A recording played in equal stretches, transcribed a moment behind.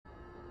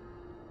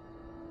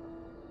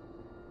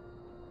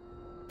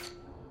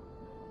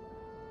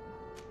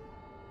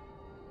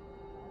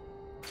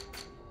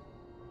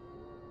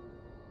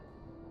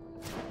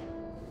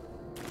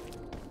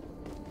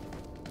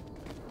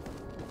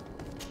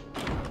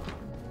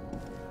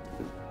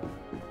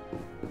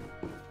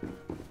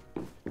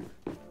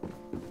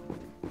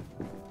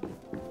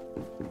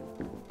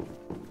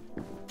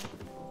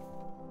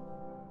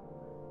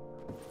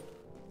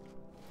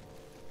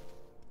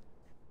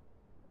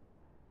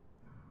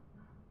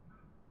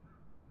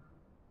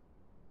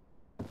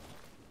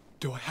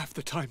Do I have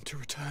the time to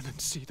return and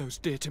see those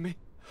dear to me?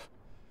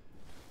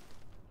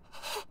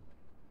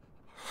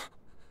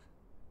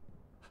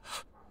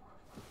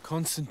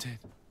 Constantine,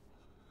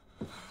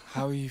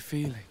 how are you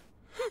feeling?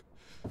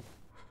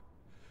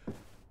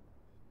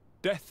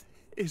 Death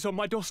is on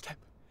my doorstep,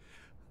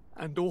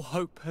 and all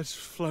hope has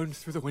flown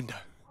through the window.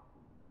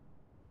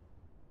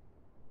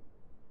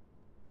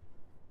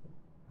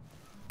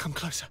 Come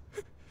closer.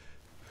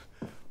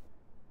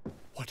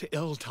 What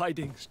ill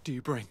tidings do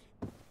you bring?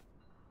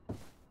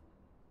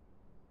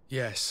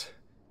 Yes.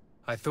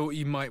 I thought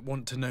you might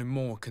want to know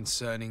more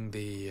concerning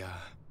the,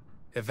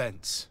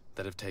 events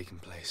that have taken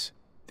place.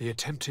 The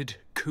attempted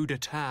coup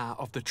d'etat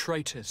of the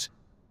traitors.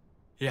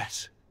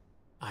 Yes,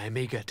 I am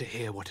eager to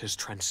hear what has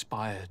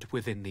transpired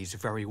within these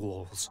very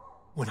walls.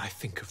 When I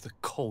think of the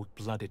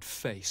cold-blooded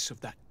face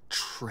of that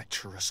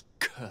treacherous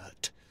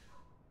Kurt.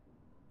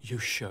 You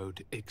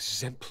showed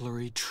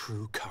exemplary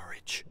true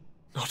courage.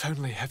 Not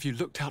only have you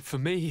looked out for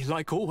me,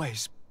 like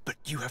always, but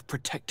you have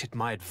protected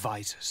my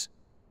advisors.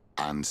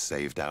 And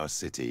saved our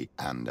city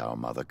and our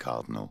mother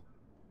Cardinal.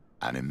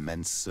 An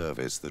immense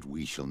service that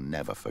we shall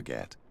never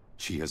forget.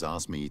 She has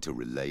asked me to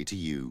relay to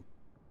you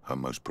her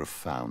most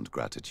profound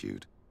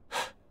gratitude.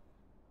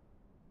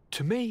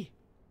 To me?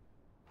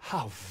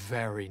 How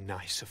very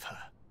nice of her.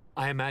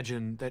 I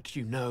imagine that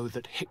you know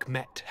that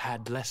Hikmet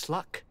had less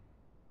luck.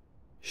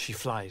 She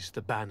flies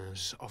the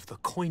banners of the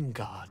Coin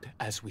Guard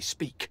as we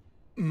speak.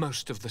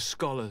 Most of the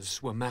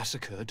scholars were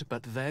massacred,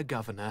 but their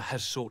governor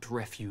has sought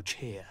refuge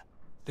here.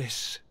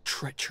 This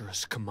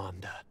treacherous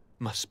commander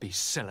must be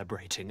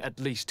celebrating at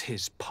least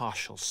his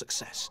partial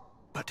success.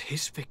 But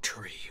his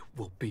victory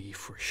will be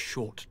for a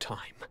short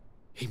time.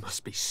 He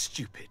must be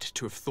stupid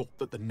to have thought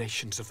that the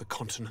nations of the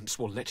continents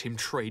will let him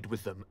trade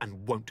with them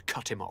and won't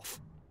cut him off.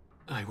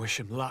 I wish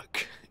him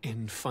luck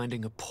in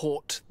finding a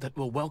port that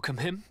will welcome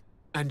him,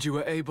 and you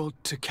were able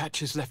to catch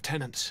his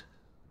lieutenants.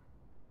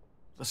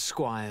 The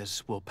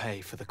squires will pay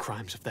for the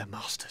crimes of their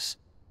masters,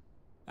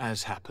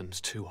 as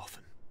happens too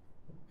often.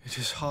 It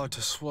is hard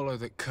to swallow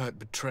that Kurt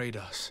betrayed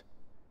us.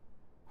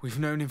 We've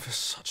known him for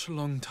such a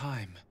long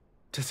time.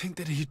 To think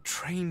that he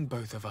trained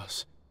both of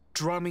us,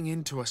 drumming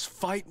into us,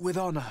 fight with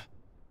honor.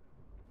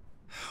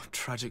 How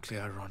tragically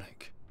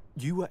ironic.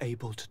 You were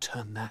able to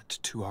turn that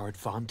to our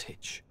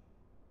advantage.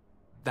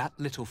 That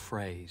little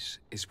phrase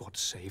is what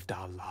saved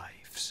our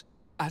lives.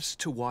 As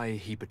to why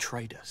he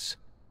betrayed us,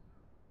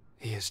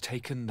 he has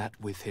taken that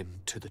with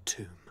him to the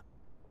tomb.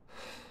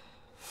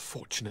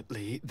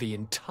 Fortunately, the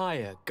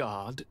entire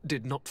guard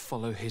did not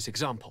follow his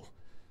example.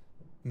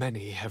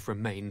 Many have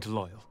remained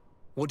loyal.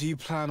 What do you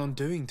plan on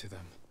doing to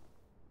them?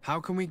 How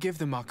can we give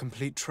them our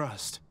complete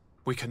trust?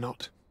 We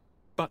cannot.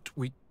 But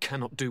we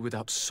cannot do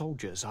without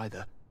soldiers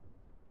either.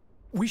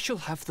 We shall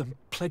have them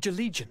pledge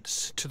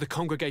allegiance to the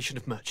Congregation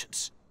of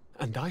Merchants,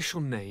 and I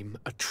shall name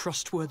a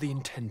trustworthy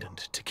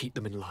intendant to keep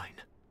them in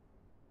line.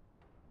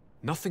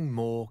 Nothing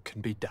more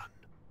can be done.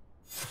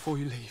 Before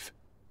you leave,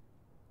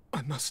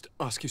 I must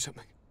ask you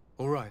something.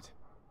 All right.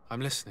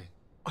 I'm listening.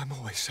 I'm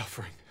always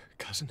suffering,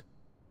 cousin.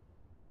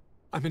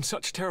 I'm in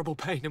such terrible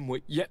pain and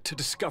we're yet to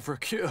discover a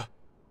cure.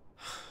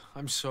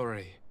 I'm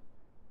sorry.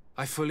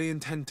 I fully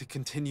intend to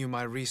continue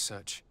my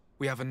research.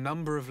 We have a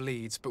number of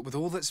leads, but with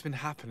all that's been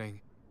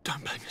happening...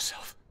 Don't blame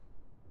yourself.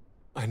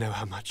 I know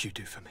how much you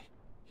do for me.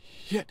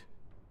 Yet,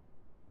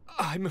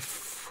 I'm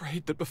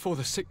afraid that before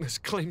the sickness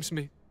claims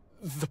me,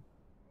 the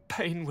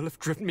pain will have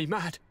driven me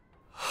mad.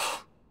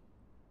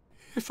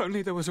 If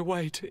only there was a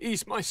way to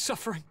ease my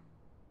suffering.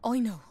 I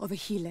know of a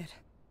healer,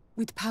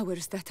 with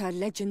powers that are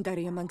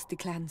legendary amongst the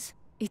clans.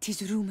 It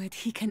is rumored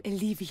he can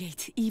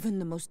alleviate even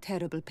the most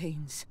terrible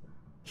pains.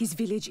 His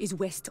village is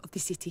west of the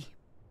city.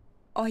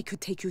 I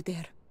could take you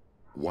there.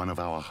 One of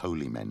our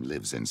holy men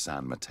lives in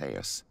San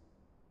Mateus.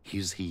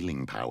 His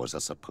healing powers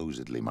are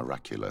supposedly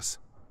miraculous.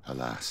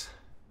 Alas,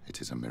 it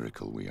is a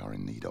miracle we are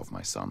in need of,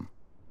 my son.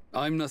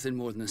 I'm nothing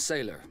more than a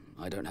sailor.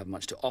 I don't have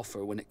much to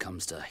offer when it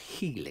comes to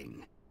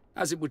healing.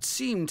 As it would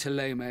seem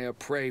Teleme are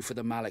prey for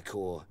the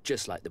Malachor,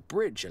 just like the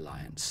Bridge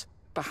Alliance.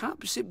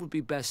 Perhaps it would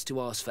be best to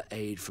ask for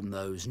aid from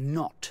those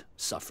not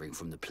suffering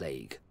from the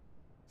plague.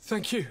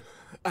 Thank you,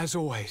 as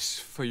always,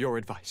 for your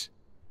advice.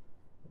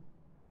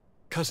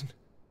 Cousin,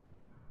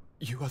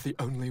 you are the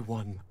only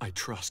one I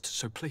trust,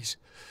 so please,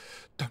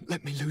 don't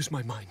let me lose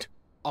my mind.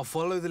 I'll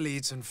follow the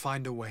leads and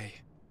find a way.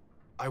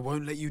 I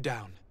won't let you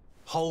down.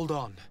 Hold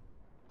on.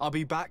 I'll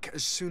be back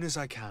as soon as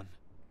I can.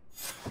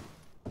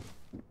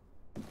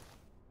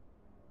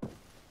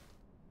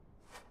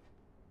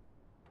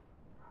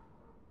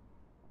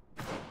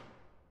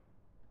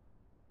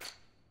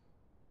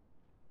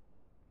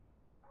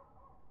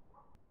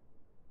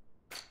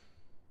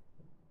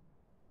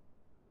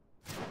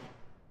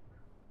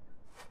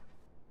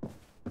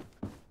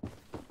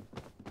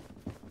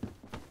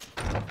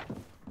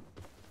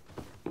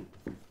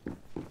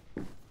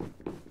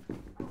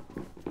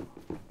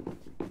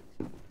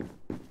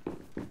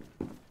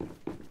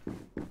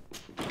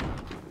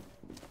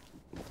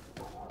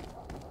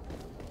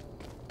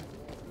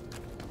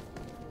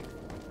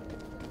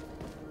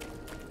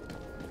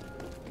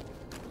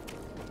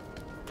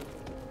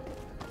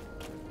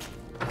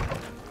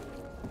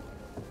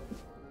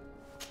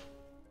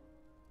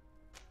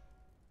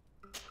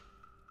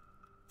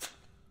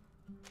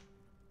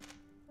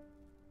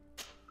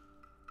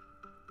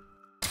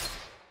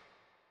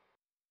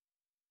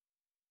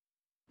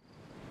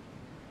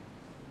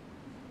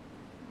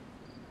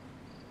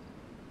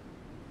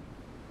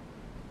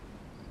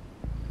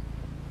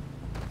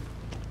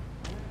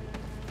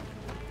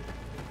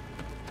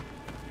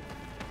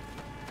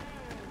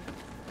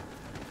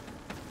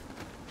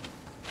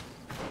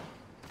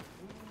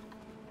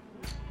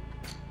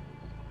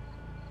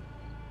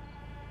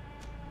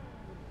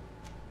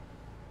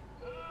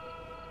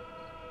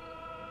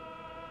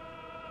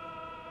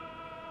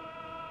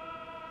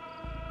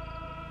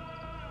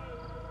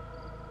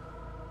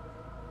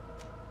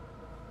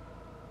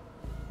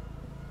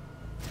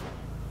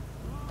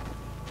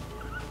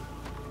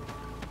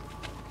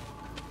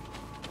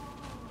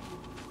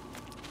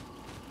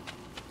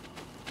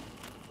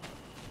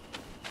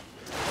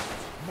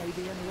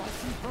 May the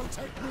enlightened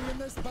protect me in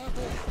this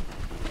battle.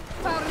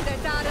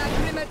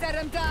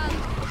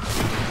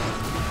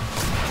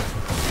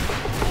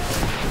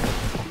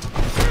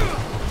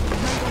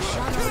 May the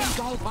shadow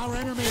engulf our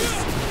enemies.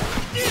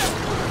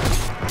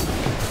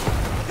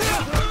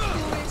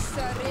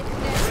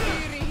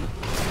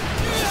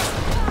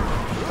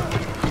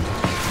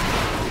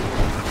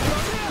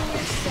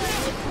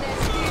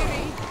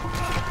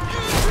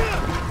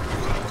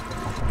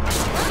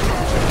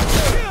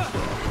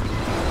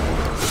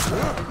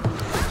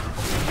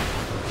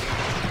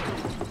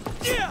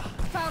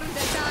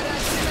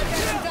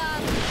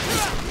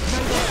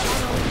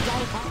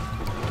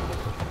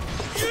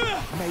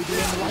 May the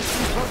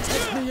enlightened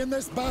protect me in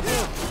this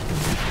battle.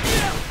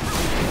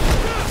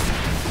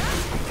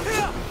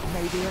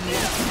 May the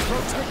enlightened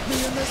protect me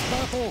in this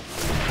battle.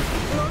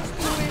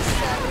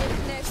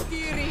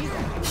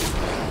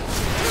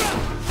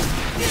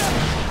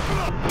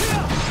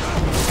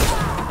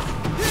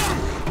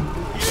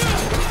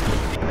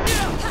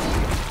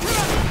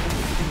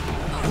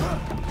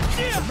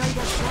 May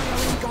the shadow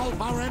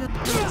engulf our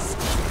enemies.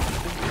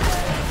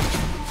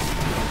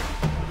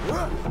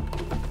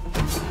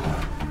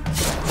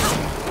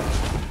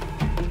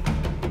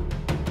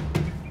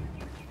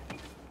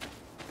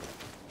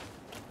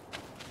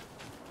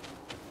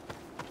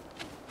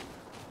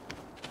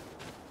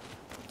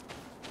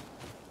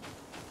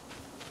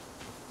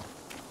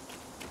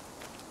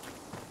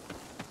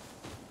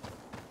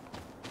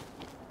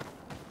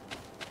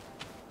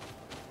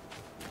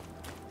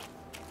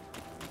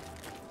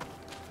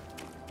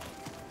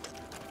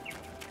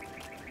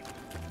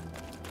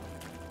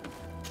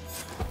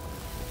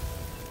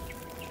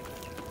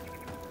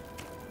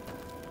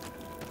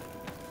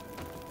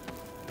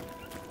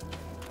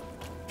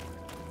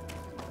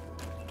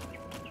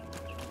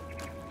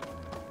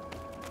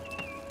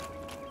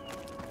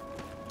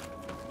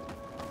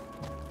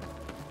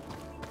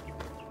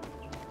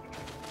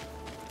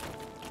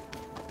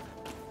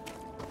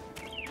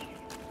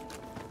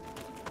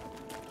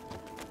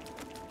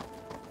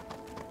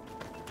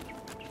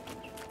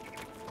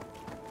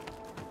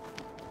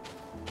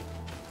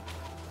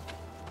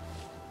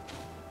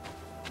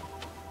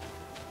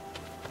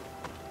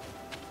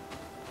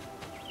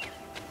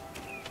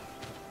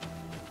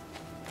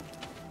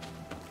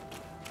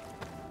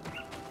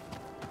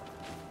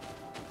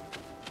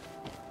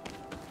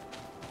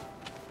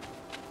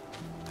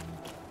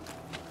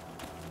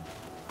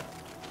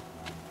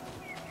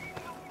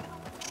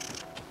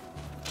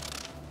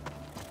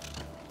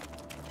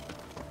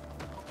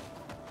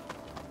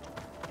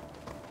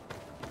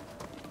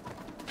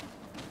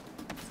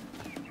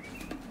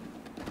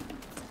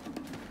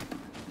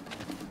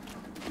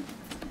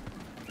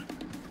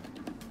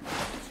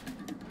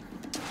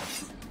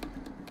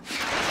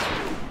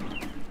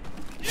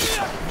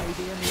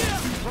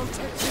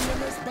 Protect me in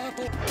this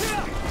battle.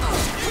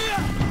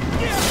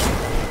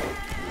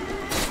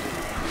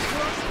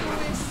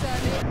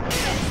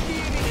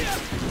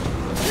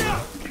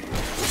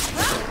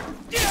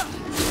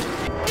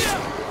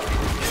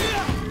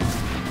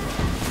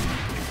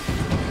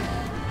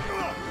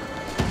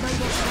 May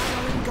the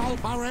shadow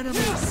engulf our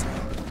enemies.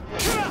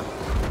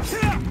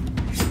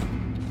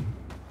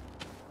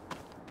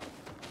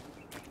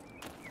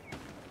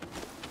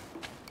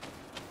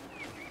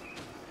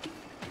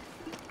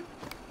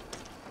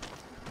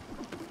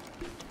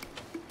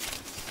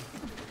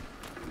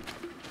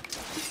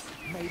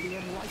 May the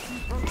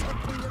enlightened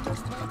protect me in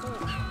this battle.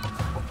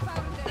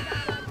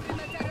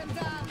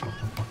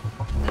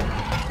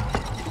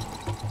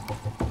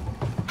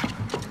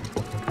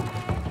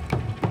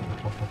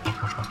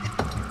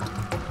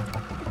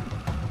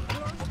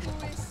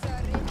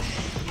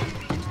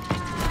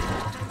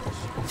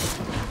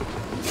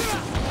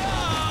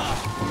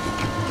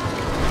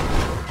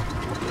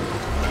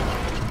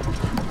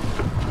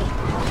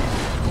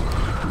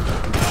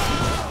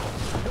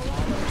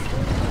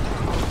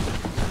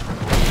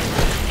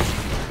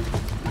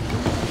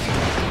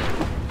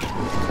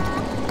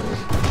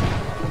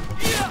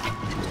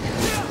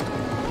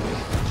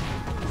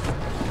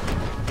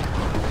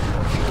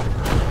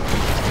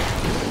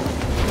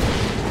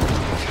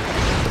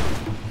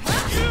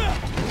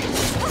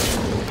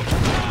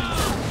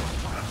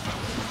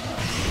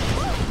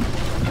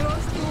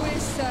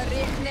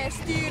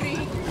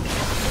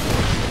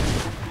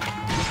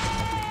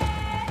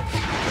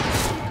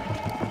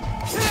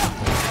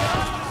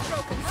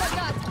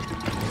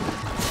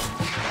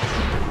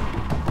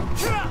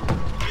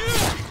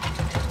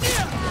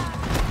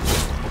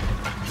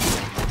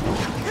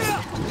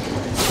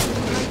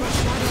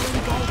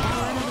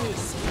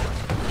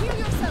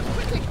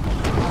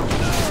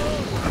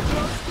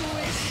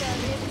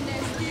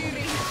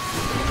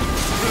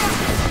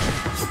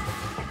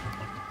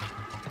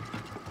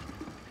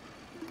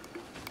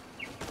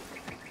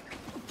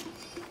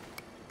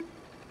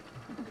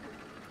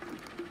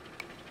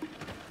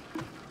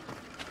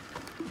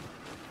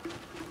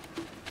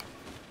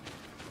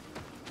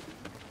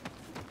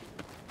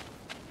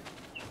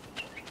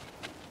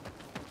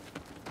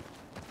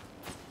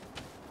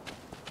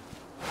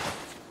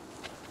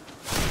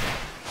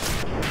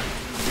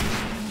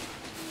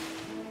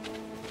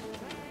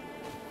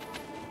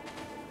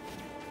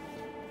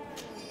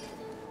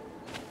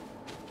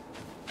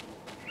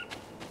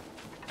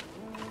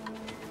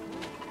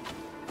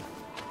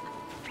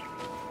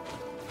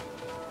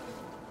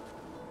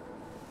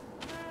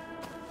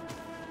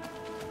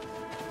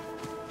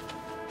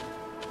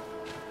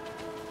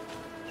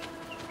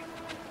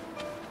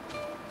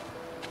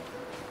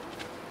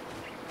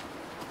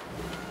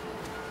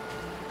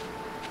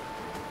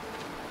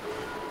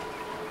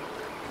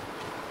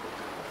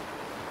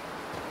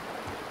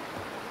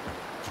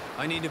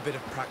 I need a bit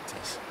of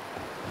practice.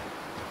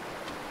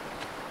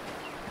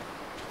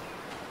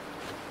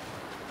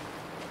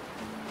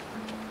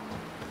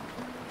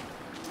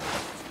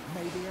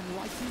 May the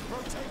Enlightened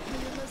protect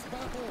me in this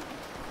battle!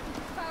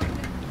 Found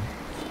him.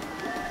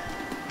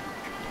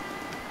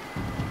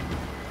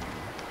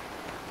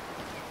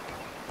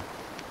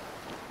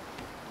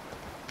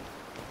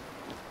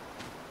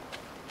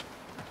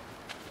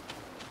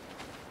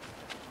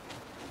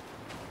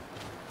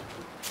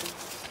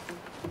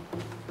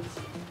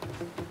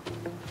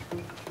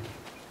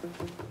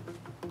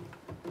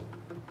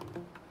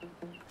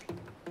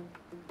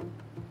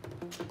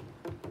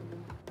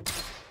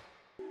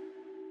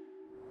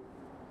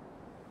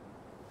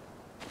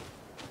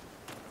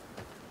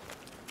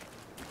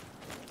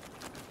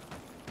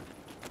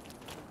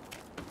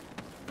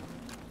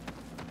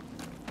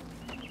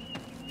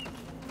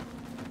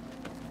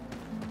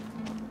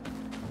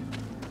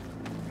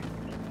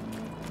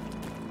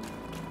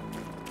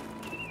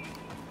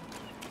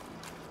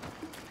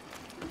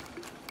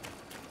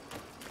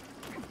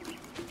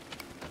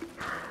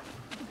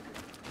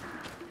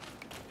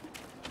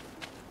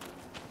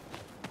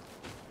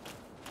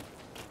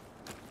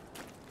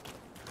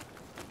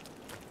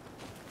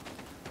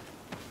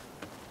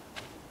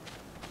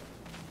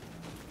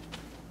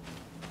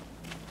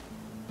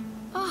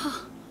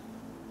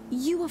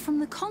 You are from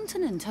the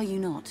continent, are you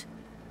not?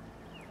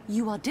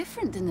 You are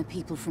different than the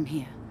people from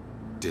here.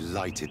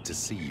 Delighted to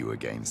see you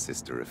again,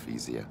 Sister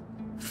Ephesia.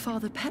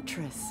 Father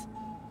Petrus,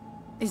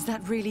 is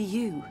that really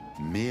you?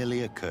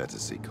 Merely a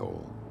courtesy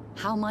call.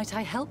 How might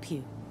I help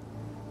you?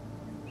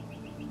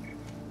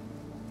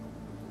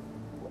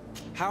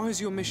 How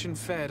has your mission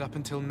fared up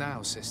until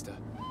now, sister?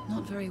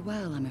 Not very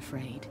well, I'm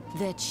afraid.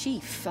 Their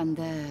chief and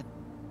their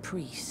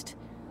priest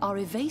are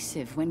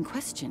evasive when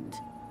questioned.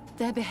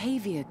 Their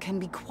behavior can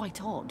be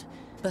quite odd,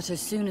 but as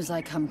soon as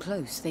I come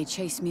close, they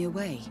chase me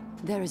away.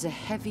 There is a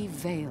heavy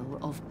veil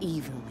of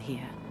evil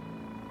here.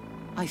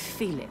 I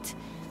feel it.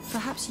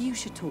 Perhaps you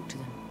should talk to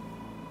them.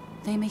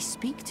 They may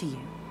speak to you.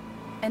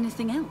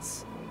 Anything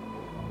else?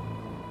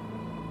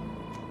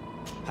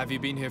 Have you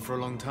been here for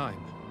a long time?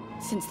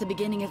 Since the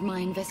beginning of my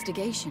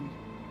investigation.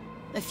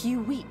 A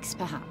few weeks,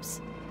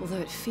 perhaps,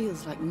 although it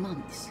feels like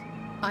months.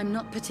 I'm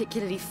not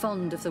particularly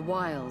fond of the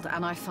wild,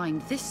 and I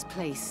find this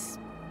place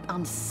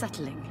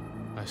unsettling.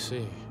 I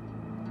see.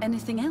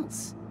 Anything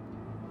else?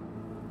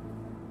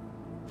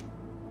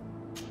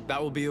 That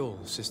will be all,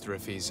 Sister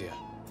Ephesia.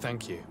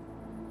 Thank you.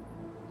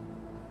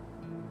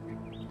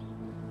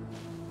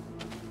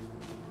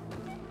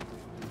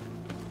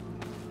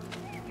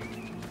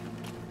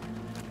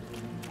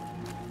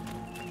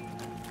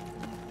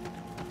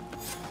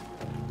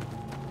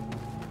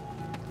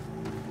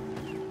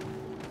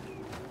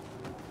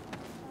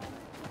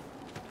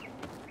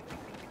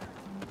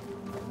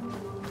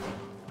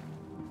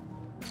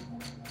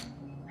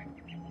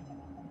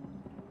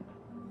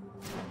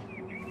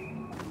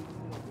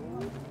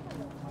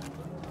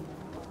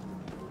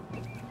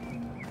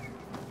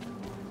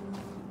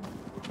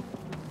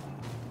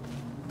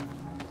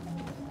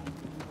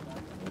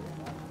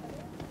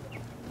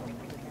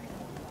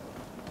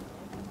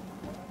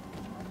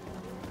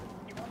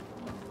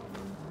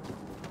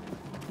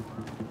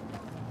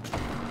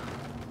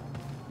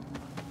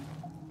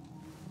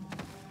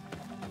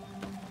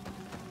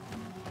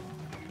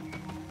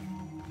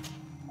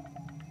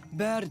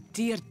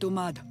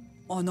 Tirtumad,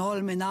 on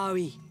all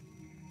Menawi.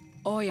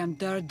 I am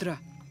Derdre,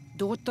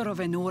 daughter of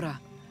Enora,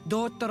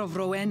 daughter of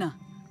Rowena,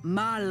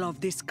 Mal of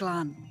this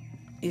clan.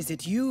 Is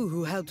it you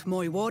who helped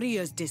my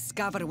warriors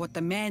discover what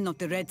the men of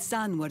the Red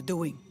Sun were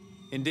doing?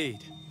 Indeed.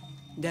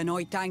 Then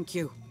I thank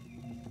you.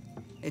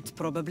 It's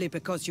probably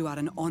because you are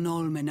an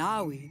Onol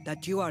Menawi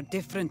that you are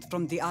different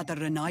from the other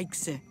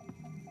Renaigse.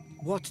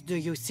 What do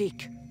you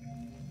seek?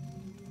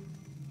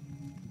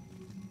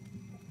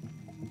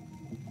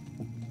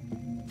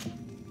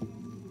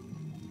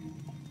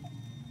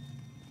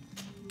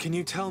 Can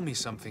you tell me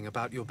something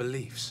about your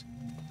beliefs?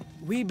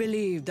 We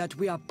believe that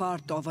we are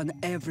part of an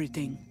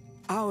everything.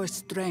 Our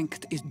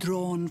strength is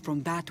drawn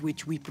from that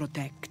which we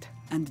protect,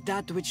 and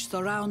that which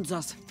surrounds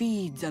us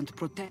feeds and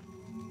protects.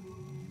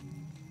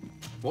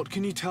 What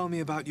can you tell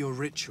me about your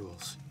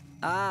rituals?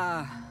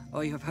 I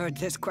have heard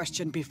this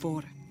question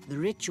before. The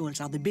rituals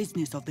are the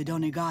business of the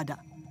Doneigad.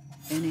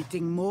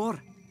 Anything more?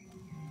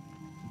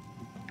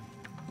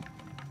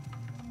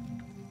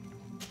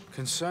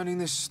 Concerning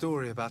this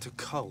story about a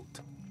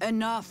cult.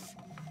 Enough.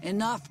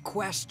 Enough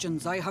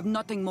questions. I have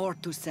nothing more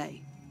to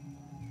say.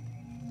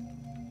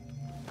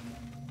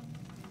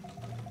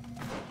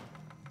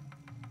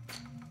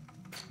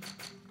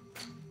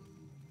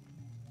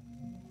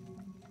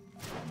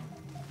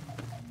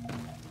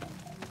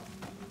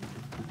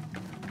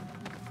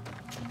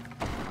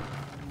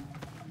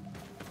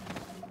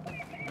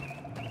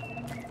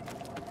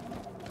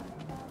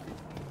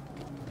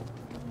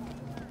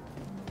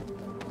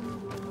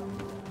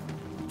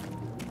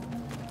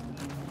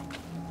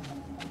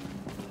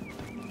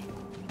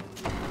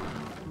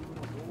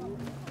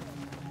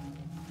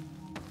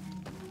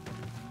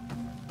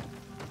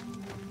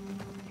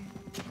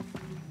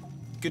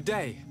 Good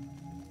day.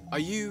 Are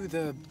you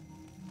the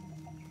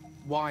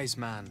wise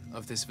man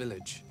of this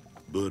village?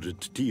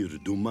 Derdre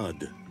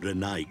Dumad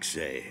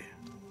Renaikse.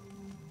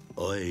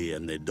 I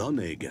am the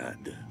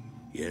Doneigad,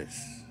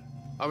 yes.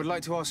 I would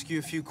like to ask you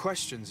a few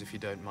questions, if you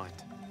don't mind.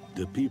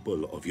 The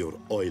people of your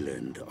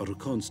island are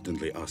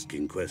constantly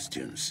asking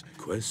questions.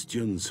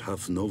 Questions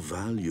have no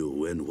value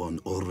when one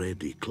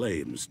already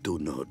claims to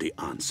know the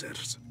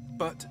answers.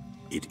 But...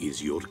 It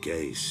is your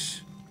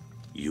case.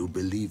 You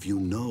believe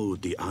you know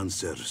the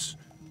answers.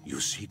 You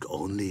seek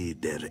only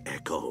their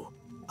echo.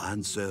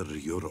 Answer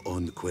your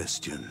own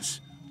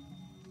questions.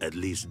 At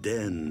least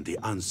then the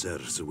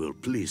answers will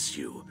please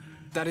you.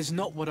 that is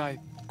not what I...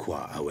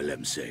 Qua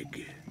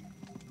awelemseg.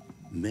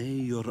 May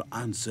your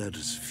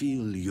answers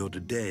fill your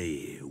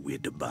day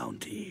with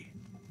bounty.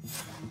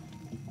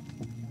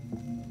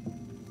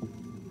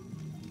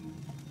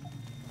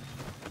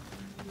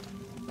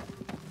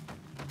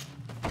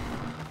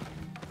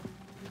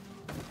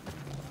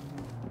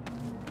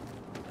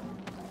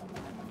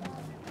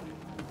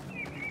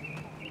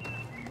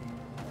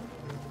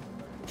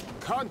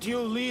 Can't you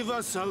leave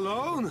us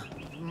alone,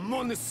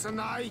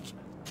 Missionaries?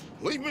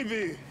 Leave me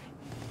be!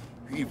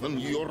 Even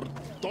your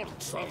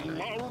thoughts are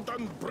loud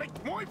and break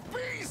my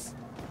peace!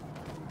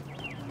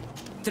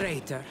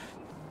 Traitor.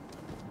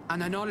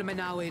 An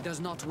Anolmenawi does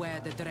not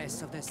wear the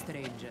dress of the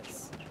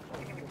strangers.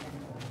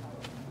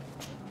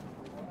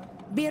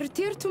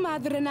 Birtir to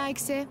Madre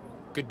Naikse.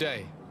 Good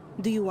day.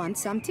 Do you want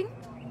something?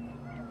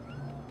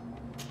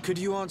 Could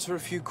you answer a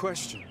few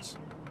questions?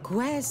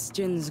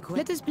 Questions.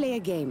 Let us play a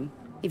game.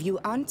 If you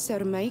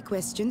answer my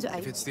questions,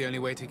 If it's the only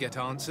way to get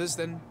answers,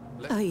 then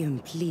I am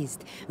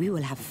pleased. We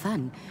will have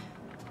fun.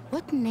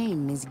 What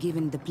name is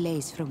given the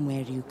place from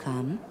where you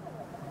come?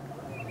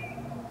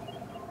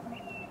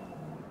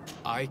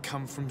 I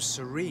come from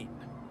Serene,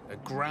 a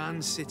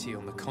grand city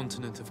on the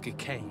continent of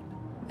Gicane.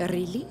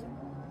 Really?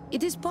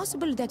 It is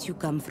possible that you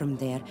come from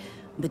there,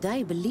 but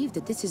I believe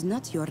that this is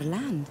not your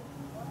land.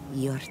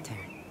 Your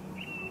turn.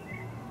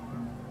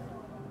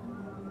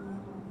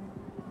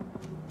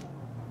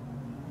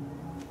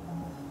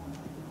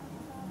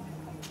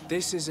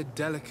 This is a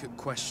delicate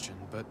question,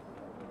 but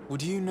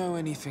would you know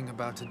anything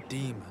about a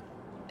demon?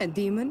 A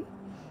demon?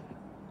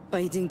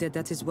 I think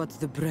that is what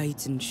the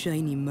bright and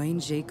shiny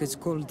mind shakers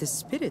call the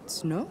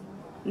spirits, no?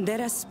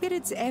 There are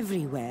spirits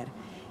everywhere.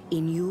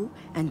 In you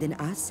and in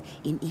us,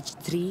 in each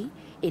tree,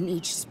 in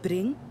each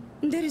spring.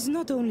 There is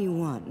not only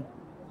one.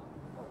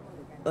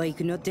 I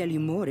cannot tell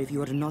you more if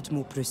you are not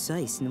more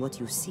precise in what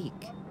you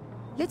seek.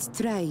 Let's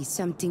try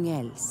something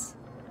else.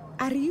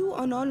 Are you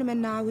on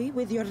Olmenawi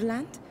with your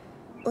land?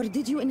 Or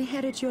did you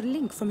inherit your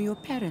link from your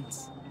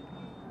parents?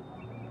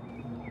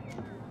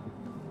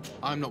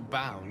 I'm not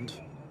bound.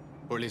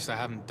 Or at least I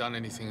haven't done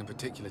anything in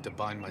particular to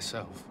bind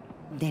myself.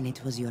 Then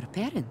it was your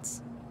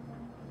parents.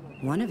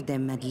 One of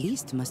them at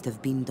least must have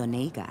been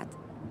Doneigad.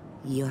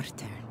 Your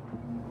turn.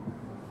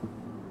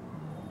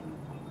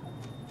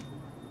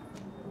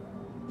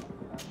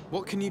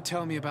 What can you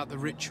tell me about the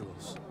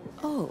rituals?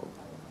 Oh,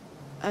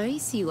 I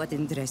see what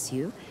interests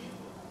you.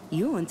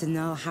 You want to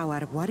know how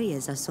our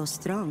warriors are so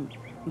strong,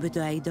 but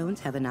I don't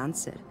have an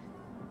answer.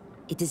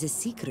 It is a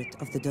secret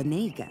of the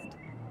Doneigad.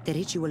 The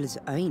rituals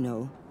I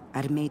know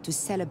are made to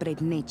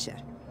celebrate nature,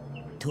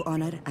 to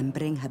honor and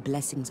bring her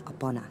blessings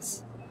upon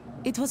us.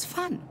 It was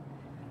fun.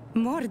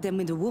 More than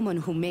with the woman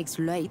who makes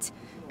light.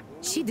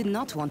 She did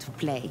not want to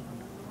play.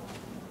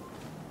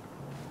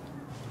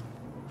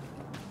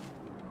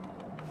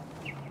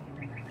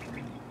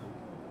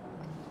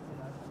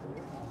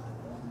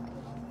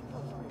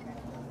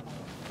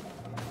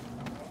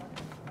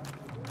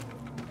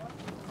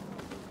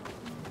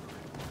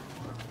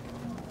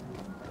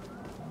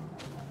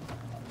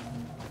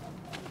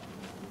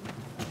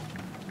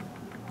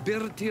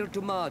 Birtir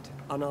to Mad,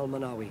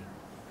 Analmanawi.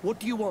 What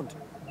do you want?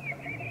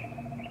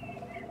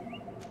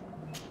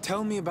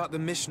 Tell me about the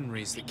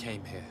missionaries that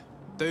came here.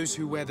 Those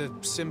who wear the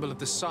symbol of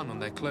the sun on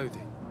their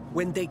clothing.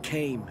 When they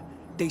came,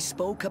 they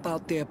spoke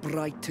about their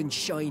bright and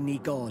shiny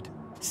god.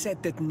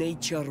 Said that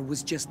nature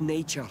was just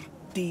nature.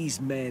 These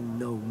men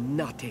know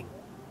nothing.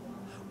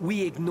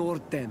 We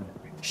ignored them.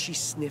 She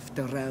sniffed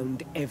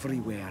around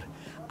everywhere,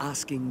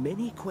 asking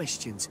many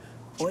questions.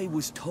 I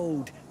was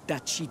told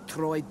that she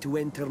tried to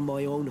enter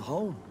my own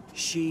home.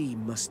 She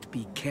must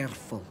be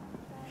careful.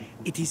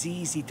 It is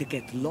easy to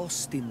get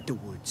lost in the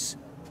woods.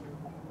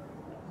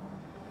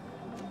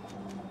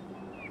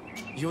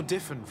 You're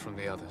different from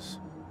the others.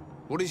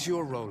 What is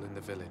your role in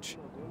the village?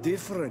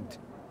 Different?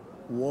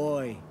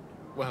 Why?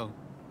 Well,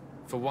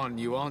 for one,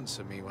 you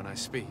answer me when I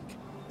speak.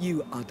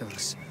 You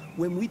others,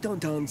 when we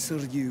don't answer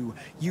you,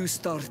 you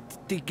start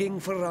digging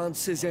for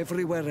answers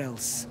everywhere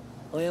else.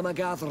 I am a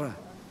gatherer.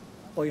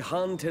 I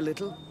hunt a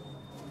little.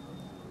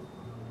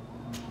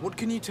 What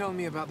can you tell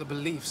me about the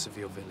beliefs of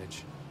your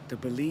village? The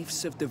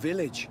beliefs of the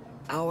village?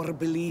 Our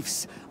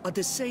beliefs are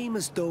the same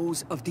as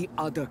those of the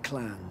other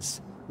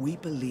clans. We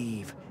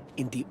believe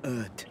in the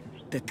earth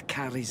that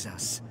carries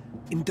us,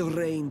 in the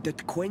rain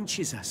that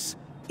quenches us,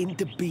 in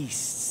the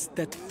beasts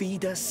that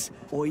feed us.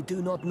 I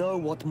do not know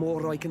what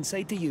more I can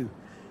say to you.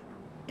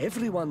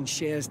 Everyone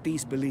shares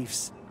these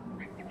beliefs.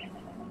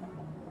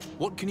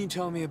 What can you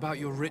tell me about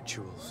your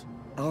rituals?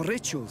 Our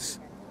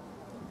rituals?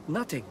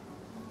 Nothing.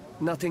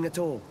 Nothing at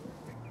all.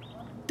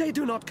 They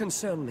do not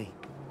concern me.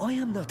 I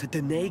am not a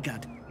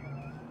Doneigad.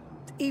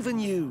 Even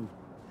you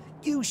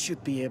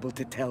should be able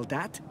to tell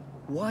that.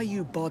 Why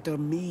you bother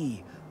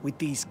me with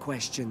these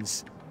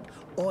questions?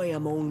 I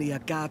am only a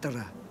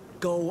gatherer.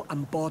 Go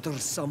and bother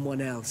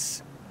someone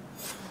else.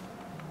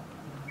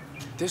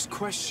 This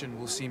question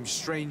will seem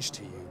strange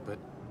to you, but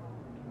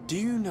do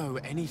you know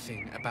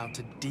anything about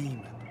a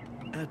demon?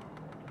 A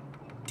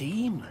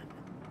demon?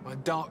 A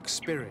dark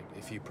spirit,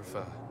 if you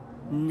prefer.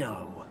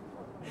 No.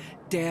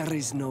 There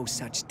is no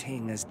such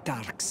thing as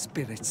dark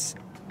spirits.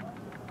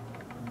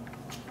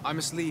 I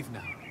must leave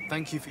now.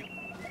 Thank you for...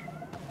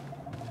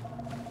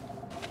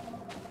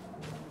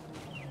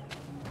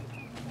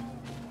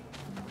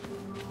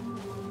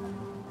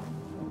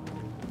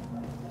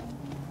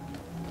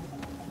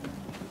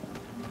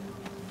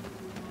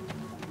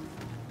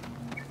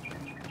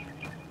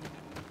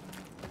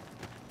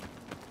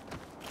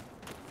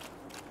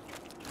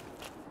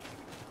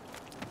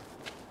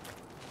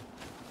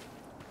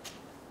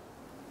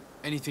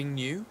 Anything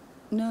new?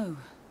 No.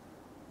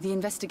 The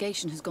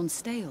investigation has gone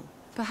stale.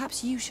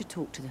 Perhaps you should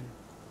talk to them.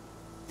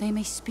 They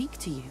may speak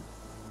to you.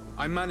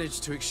 I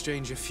managed to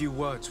exchange a few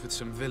words with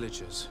some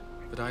villagers,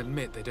 but I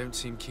admit they don't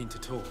seem keen to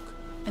talk.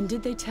 And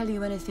did they tell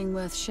you anything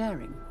worth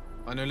sharing?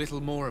 I know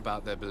little more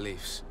about their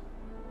beliefs.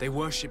 They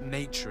worship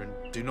nature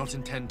and do not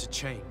intend to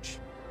change.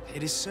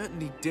 It is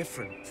certainly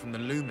different from the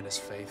luminous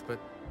faith, but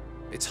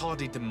it's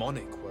hardly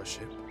demonic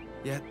worship.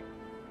 Yet,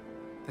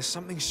 there's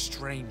something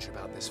strange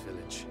about this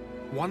village.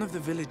 One of the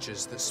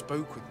villagers that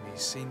spoke with me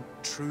seemed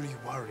truly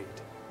worried.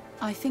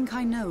 I think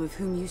I know of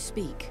whom you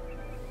speak.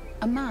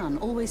 A man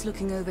always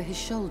looking over his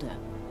shoulder.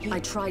 I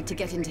tried to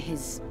get into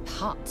his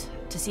hut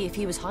to see if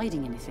he was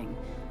hiding anything,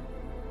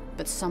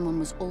 but someone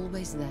was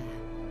always there.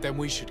 Then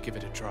we should give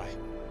it a try.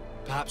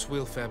 Perhaps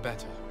we'll fare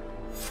better.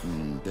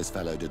 This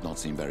fellow did not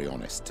seem very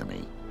honest to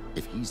me.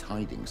 If he's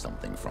hiding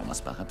something from us,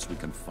 perhaps we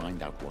can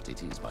find out what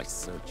it is by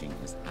searching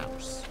his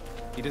house.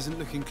 He doesn't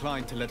look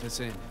inclined to let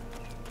us in.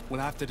 We'll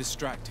have to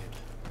distract him.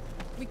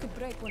 We could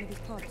break one of his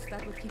pots,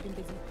 that would keep him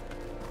busy.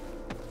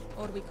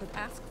 Or we could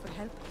ask for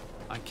help.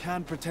 I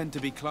can pretend to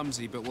be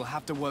clumsy, but we'll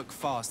have to work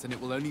fast, and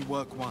it will only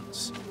work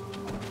once.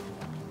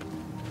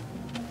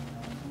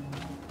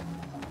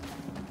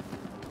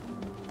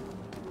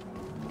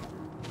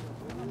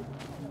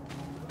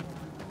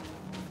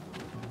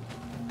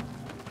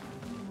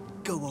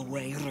 Go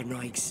away,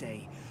 Renaig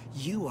say.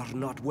 You are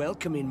not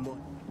welcome in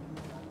one.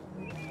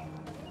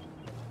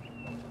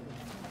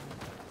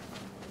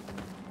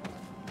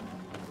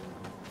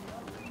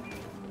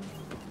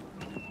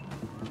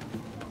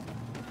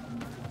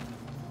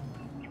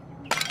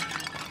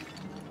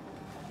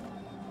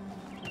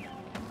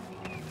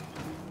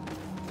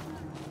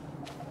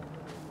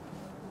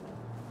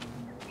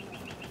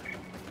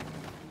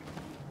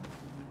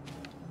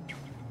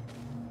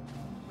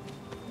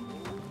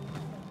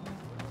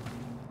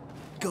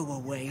 Go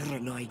away,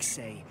 Renaig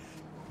say.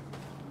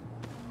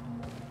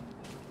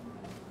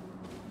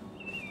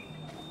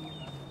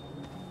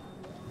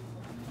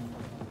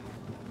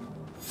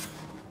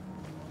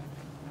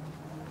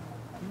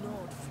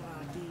 Lord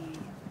Fradi,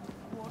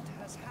 what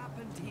has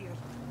happened here?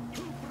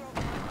 Who broke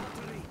the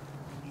pottery?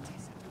 It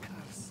is a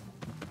curse.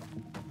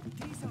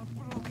 These are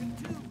broken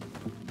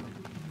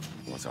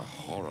too. What a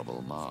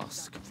horrible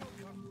mask.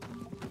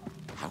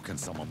 How can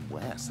someone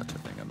wear such a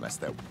thing unless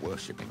they're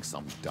worshipping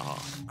some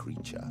dark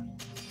creature?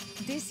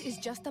 This is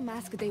just a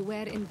mask they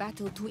wear in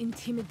battle to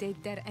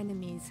intimidate their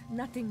enemies,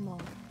 nothing more.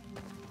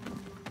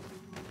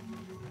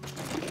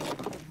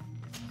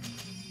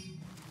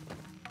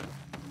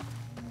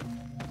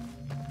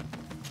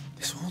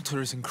 This altar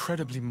is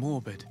incredibly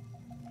morbid.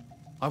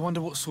 I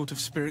wonder what sort of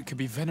spirit could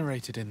be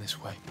venerated in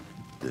this way.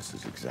 This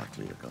is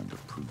exactly the kind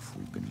of proof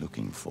we've been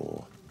looking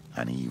for.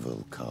 An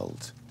evil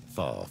cult,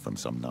 far from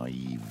some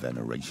naive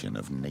veneration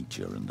of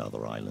nature and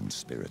other island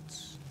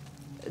spirits.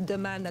 The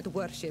man that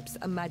worships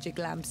a magic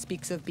lamp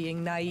speaks of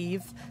being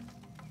naive.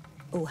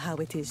 Oh, how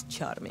it is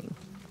charming.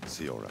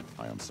 Siora,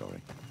 I am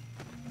sorry.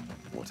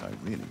 What I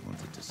really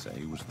wanted to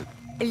say was that...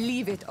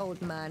 Leave it,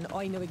 old man.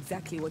 I know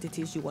exactly what it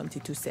is you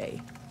wanted to say.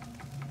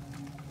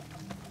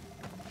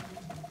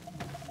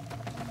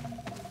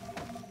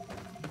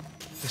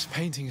 This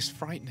painting is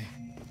frightening.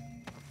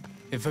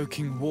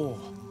 Evoking war.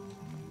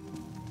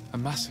 A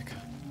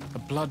massacre. A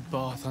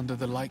bloodbath under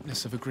the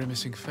likeness of a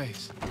grimacing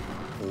face.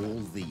 All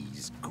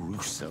these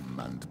gruesome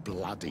and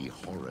bloody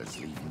horrors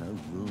leave no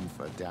room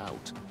for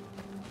doubt.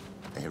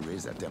 There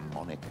is a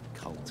demonic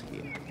cult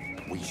here.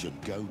 We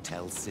should go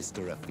tell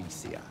Sister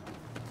Ephesia.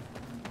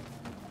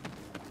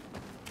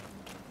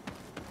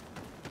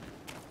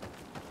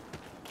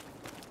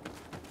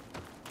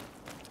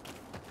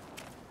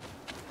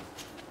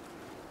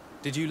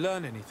 Did you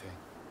learn anything?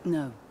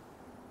 No.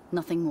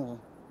 Nothing more.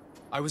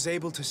 I was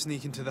able to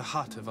sneak into the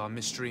hut of our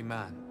mystery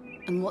man.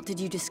 And what did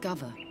you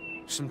discover?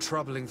 Some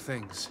troubling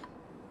things.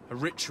 A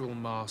ritual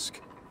mask,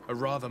 A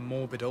rather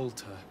morbid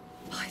altar.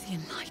 By the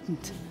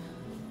Enlightened.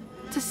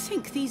 To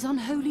think these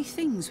unholy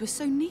things were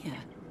so near.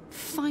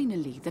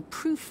 Finally, the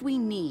proof we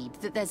need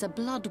that there's a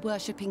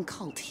blood-worshipping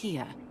cult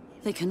here.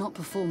 They cannot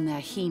perform their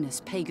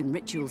heinous pagan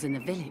rituals in the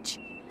village,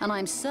 and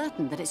I'm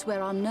certain that it's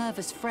where our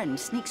nervous friend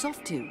sneaks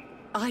off to.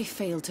 I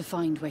failed to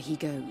find where he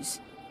goes,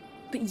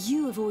 but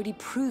you have already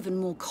proven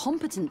more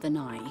competent than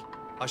I.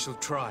 I shall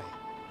try.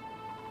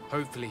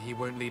 Hopefully he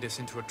won't lead us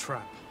into a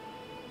trap.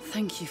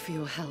 Thank you for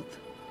your help.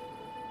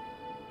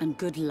 And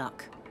good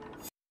luck.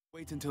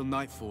 Wait until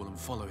nightfall and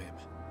follow him.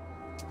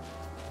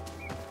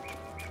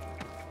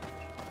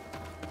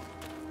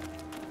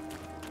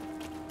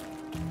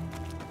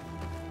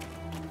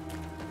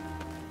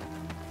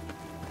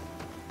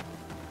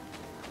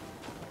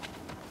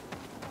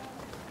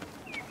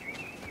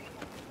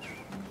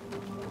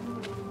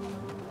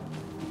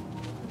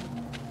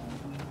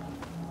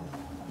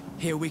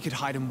 Here we could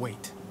hide and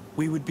wait.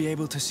 We would be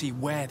able to see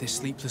where this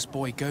sleepless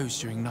boy goes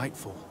during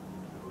nightfall.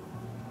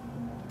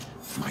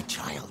 My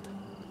child,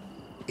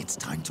 it's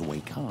time to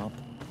wake up.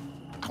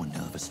 Our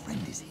nervous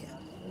friend is here.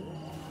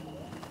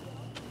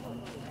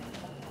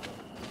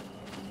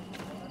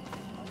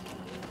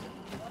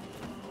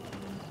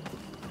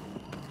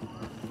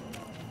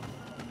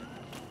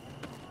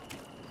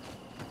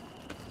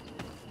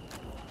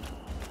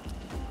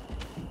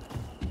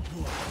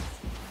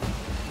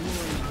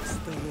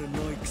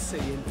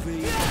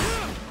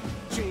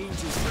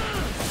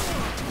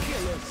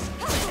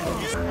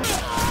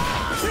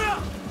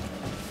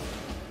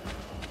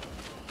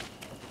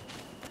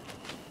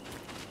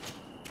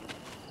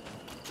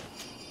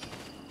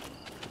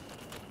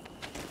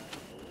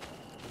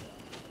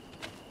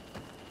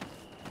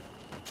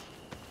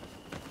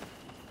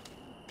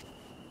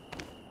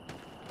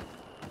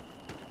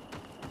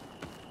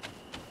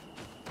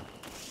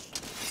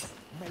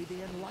 May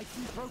the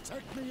Enlightened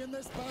protect me in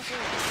this battle!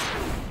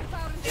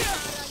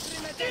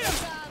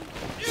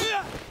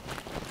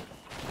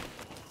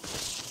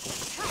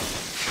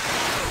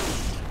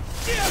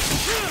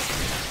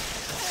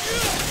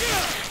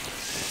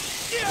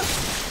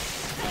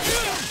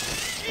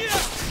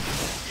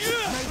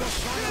 May the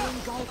fire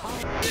engulf our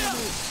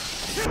enemies!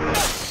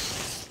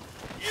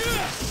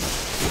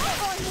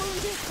 I'm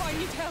wounded, I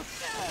need help!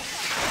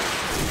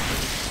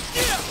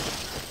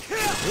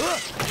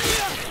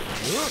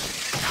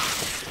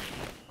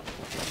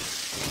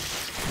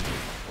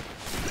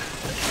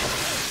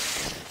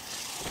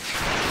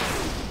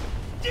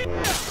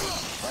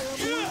 I am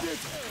wounded!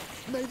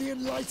 May the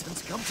Enlightened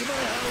come to my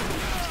help!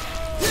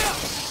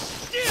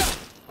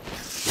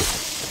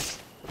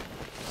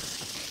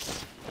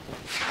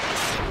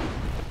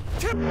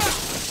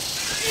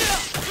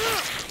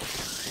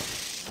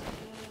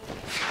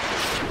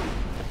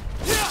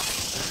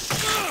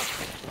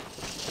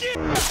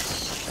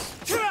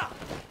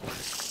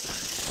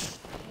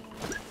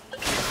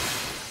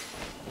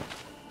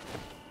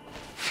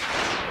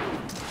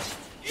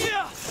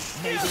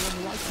 May the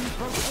Enlightened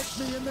protect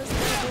me in this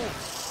battle!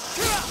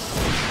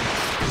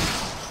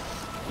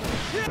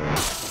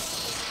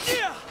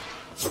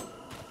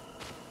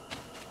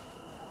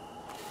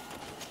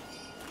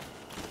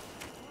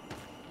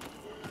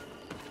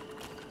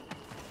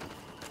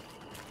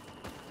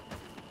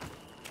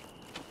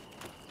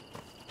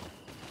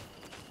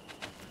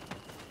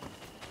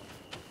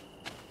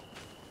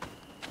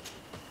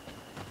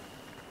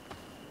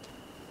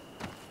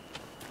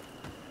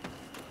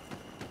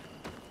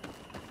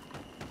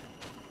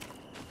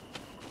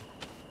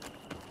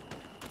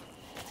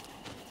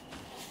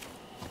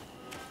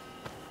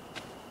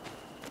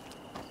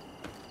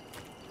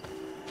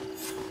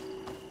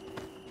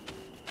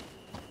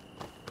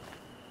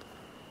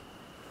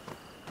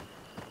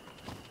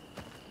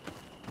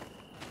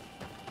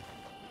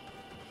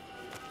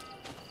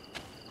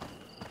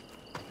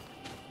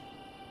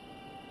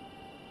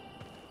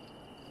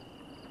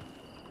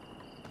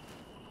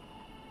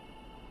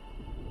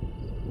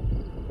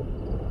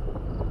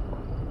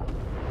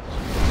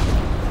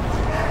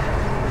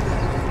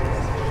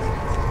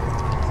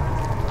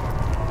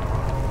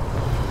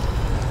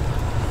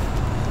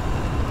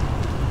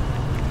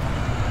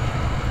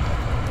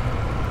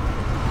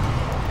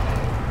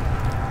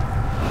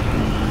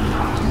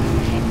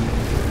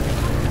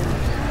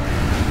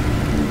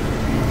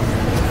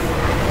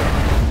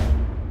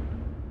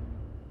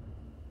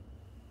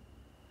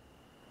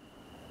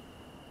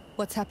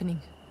 What's happening?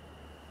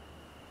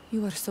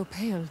 You are so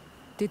pale.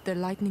 Did the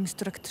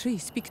lightning-struck tree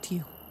speak to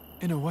you?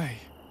 In a way.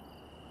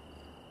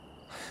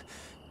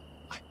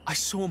 I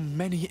saw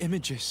many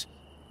images.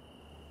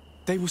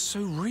 They were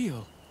so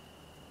real.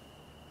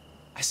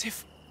 As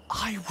if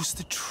I was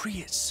the tree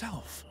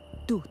itself.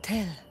 Do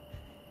tell.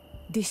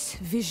 This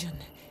vision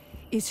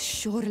is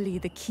surely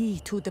the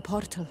key to the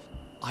portal.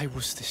 I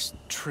was this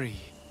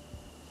tree,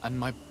 and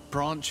my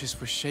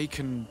branches were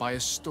shaken by a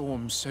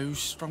storm so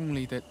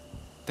strongly that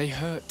they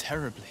hurt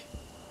terribly.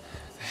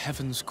 The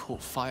heavens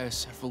caught fire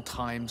several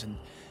times, and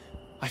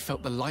I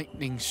felt the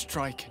lightning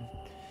strike and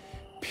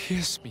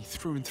pierce me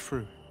through and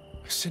through.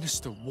 A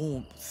sinister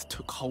warmth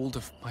took hold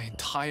of my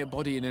entire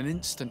body in an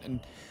instant, and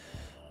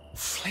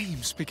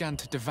flames began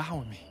to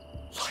devour me.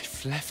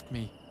 Life left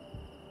me.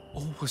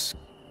 All was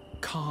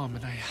calm,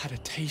 and I had a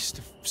taste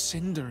of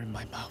cinder in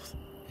my mouth.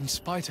 In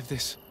spite of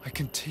this, I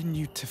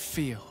continued to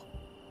feel.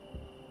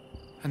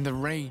 And the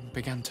rain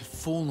began to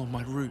fall on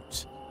my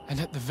roots, and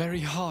at the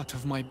very heart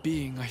of my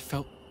being I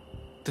felt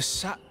the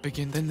sap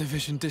begin, then the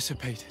vision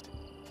dissipated.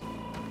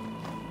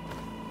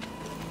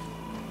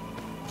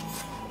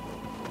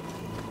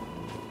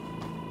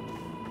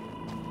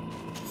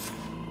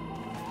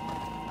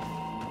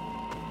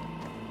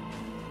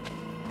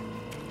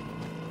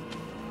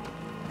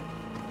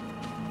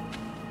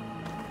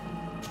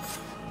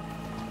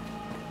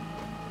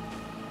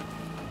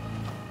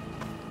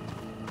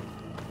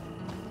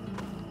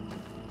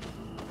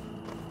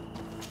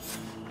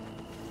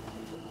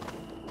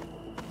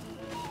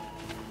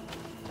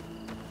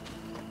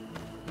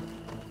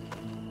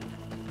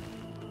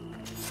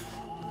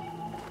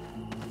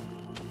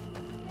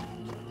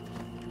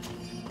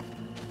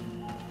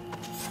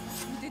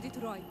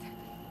 Right.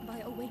 By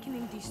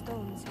awakening these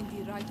stones in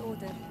the right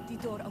order, the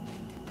door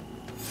opened.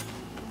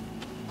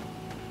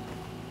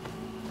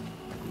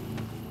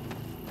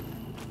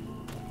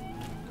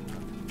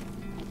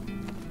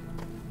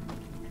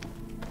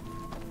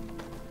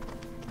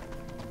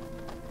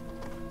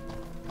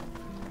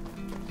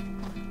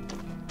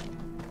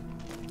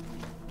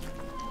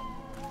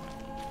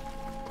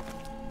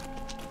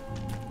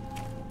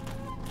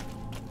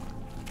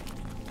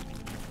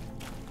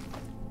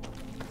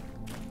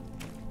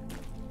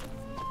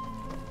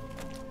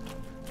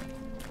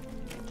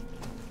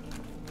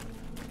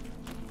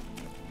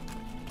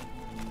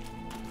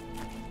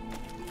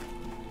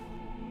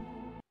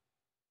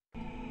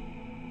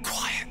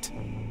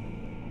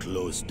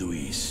 Close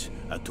duis,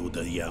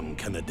 atuda yam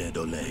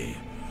canadedole,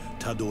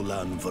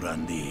 tadulan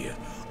vrandi,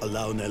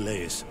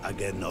 alauneles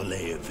agen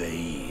ole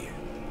vei.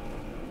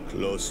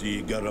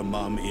 Closi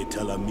garamam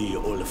italami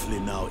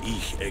olflinau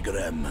ich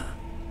egrem.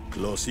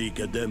 Closi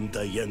gedem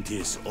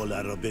dayentis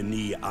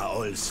olarabeni a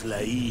ol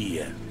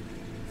slai.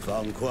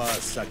 Fanqua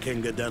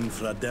sakengedem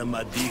fradem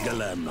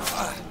adigalem.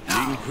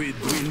 Linquid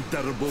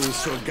winterbo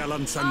so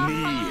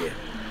galansani.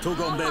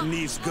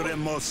 Tugombenis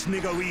gremos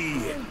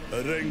nigawi.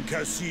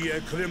 Renkasie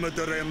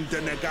krimaderem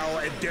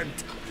denegao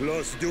edent.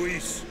 Clos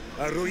duis,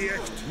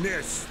 aruyect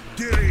nes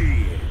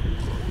diri.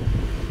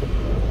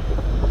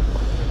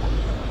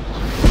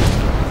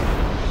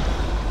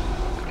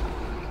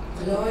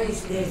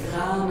 Lois des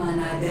Raman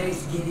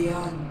ades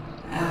Gideon,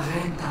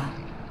 Arenta.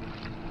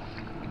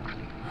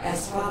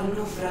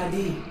 Esfarnu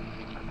fradi,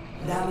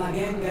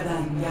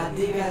 Damagengadan,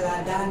 Yadiga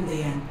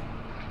Ladandian.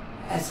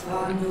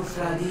 Esfarnu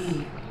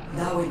fradi,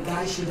 Dawi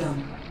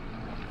Gaishudam.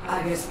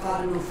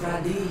 Agesfarnu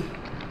fradi,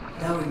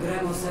 Dawi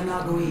Gremos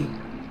Enagui.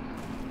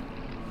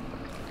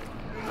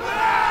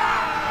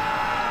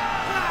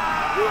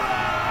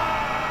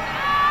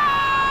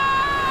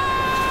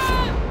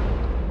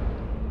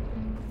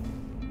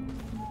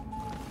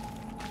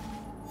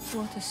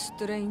 What a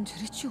strange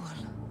ritual.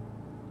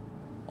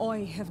 I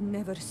have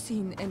never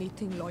seen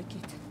anything like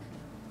it.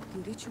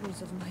 The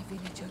rituals of my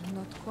village are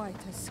not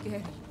quite as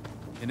scary.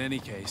 In any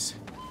case,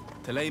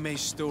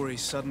 Teleme's story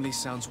suddenly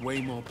sounds way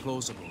more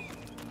plausible.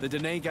 The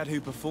Doneigad who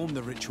performed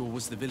the ritual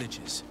was the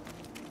villagers.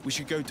 We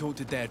should go talk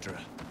to Derdre.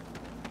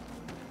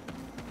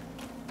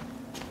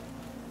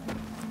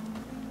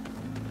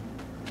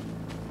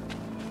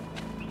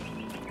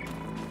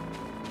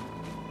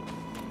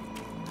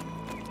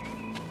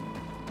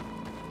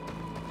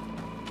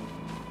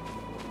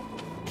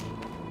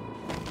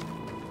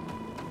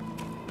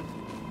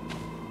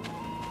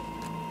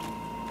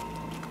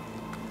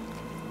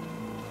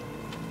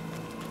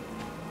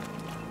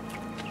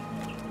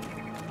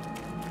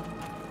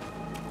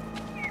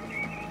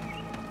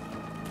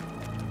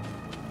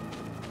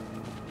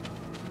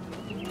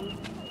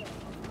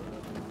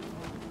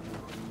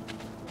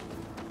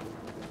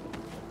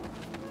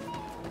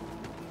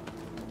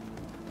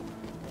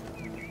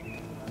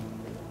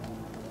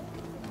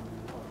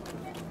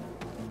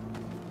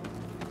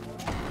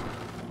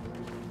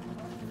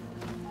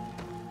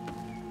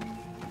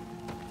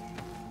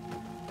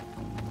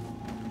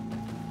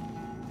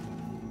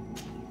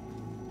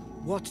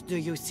 What do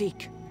you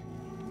seek?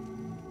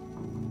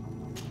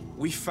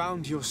 We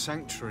found your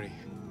sanctuary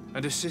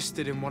and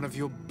assisted in one of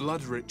your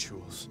blood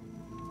rituals.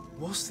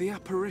 Was the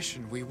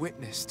apparition we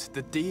witnessed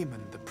the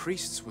demon the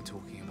priests were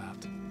talking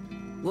about?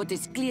 What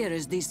is clear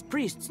is these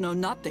priests know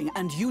nothing,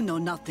 and you know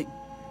nothing.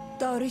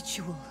 The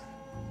ritual.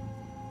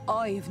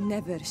 I've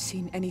never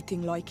seen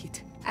anything like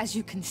it. As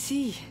you can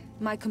see,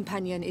 my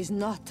companion is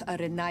not a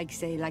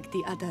Renaigse like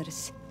the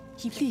others.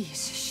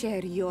 Please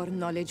share your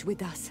knowledge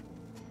with us.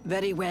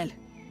 Very well.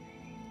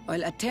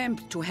 I'll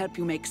attempt to help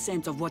you make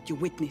sense of what you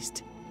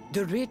witnessed.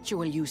 The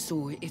ritual you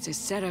saw is a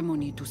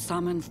ceremony to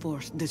summon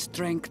forth the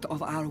strength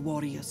of our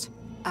warriors.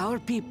 Our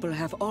people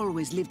have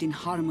always lived in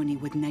harmony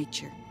with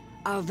nature.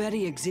 Our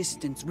very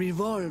existence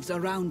revolves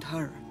around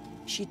her.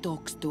 She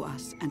talks to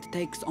us and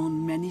takes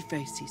on many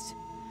faces.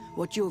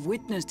 What you have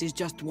witnessed is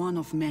just one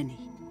of many.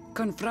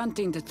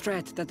 Confronting the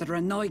threat that the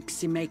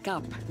Renoixi make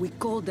up, we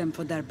called them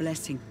for their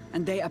blessing,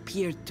 and they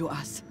appeared to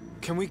us.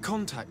 Can we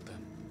contact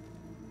them?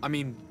 I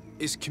mean,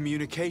 is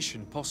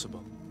communication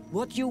possible?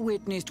 What you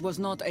witnessed was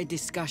not a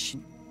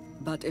discussion.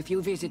 But if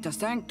you visit a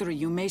sanctuary,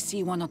 you may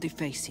see one of the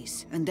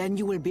faces, and then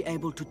you will be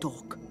able to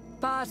talk.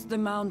 Pass the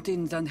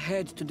mountains and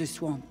head to the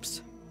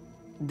swamps.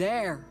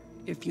 There,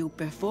 if you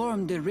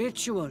perform the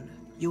ritual,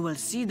 you will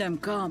see them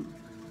come.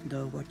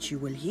 Though what you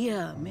will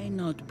hear may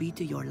not be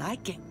to your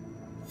liking.